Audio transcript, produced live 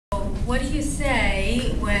what do you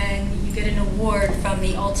say when you get an award from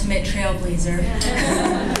the ultimate trailblazer?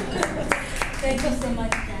 Thank you so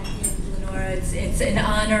much, Jackie and Lenora. It's an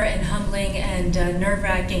honor and humbling and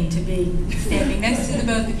nerve-wracking to be standing next to the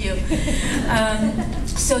both of you.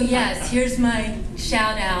 So yes, here's my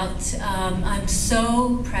shout out. I'm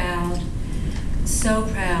so proud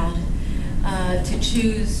to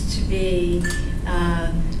choose to be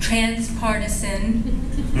transpartisan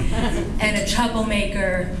and a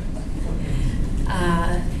troublemaker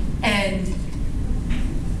and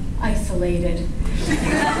isolated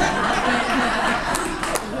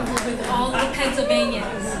with all the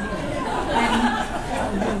Pennsylvanians.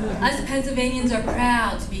 And us Pennsylvanians are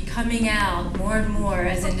proud to be coming out more and more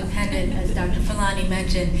as independent, as Dr. Filani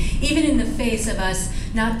mentioned, even in the face of us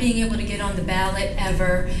not being able to get on the ballot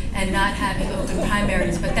ever and not having open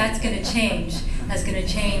primaries. But that's going to change. That's going to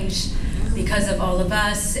change because of all of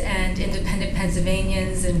us and independent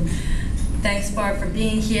Pennsylvanians. And thanks, Barb, for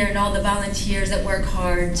being here, and all the volunteers that work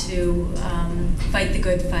hard to fight the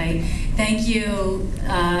good fight. Thank you,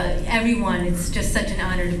 everyone. It's just such an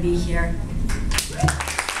honor to be here.